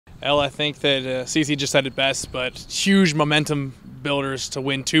Elle, I think that CC just said it best, but huge momentum builders to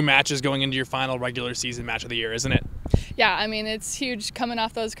win 2 matches going into your final regular season match of the year, isn't it? Yeah, I mean, it's huge coming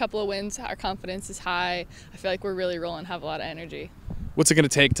off those couple of wins. Our confidence is high. I feel like we're really rolling, have a lot of energy. What's it going to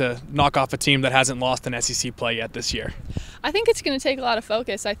take to knock off a team that hasn't lost an SEC play yet this year? I think it's going to take a lot of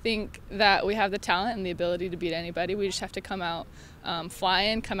focus. I think that we have the talent and the ability to beat anybody. We just have to come out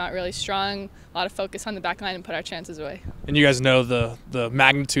flying, come out really strong, a lot of focus on the back line and put our chances away. And you guys know the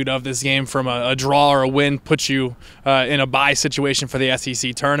magnitude of this game from a draw or a win puts you in a bye situation for the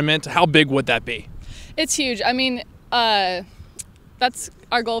SEC tournament. How big would that be? It's huge. I mean, that's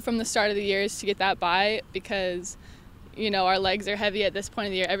our goal from the start of the year, is to get that bye, because our legs are heavy at this point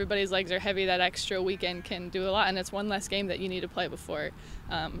of the year. Everybody's legs are heavy. That extra weekend can do a lot, and it's one less game that you need to play before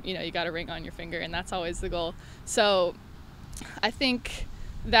you got a ring on your finger, and that's always the goal. So I think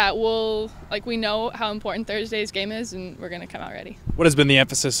that we know how important Thursday's game is, and we're going to come out ready. What has been the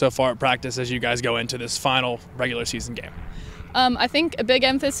emphasis so far at practice as you guys go into this final regular season game? I think a big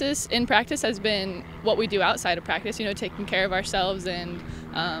emphasis in practice has been what we do outside of practice, taking care of ourselves and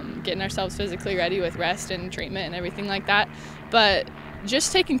getting ourselves physically ready with rest and treatment and everything like that. But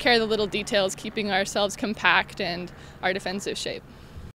just taking care of the little details, keeping ourselves compact and our defensive shape.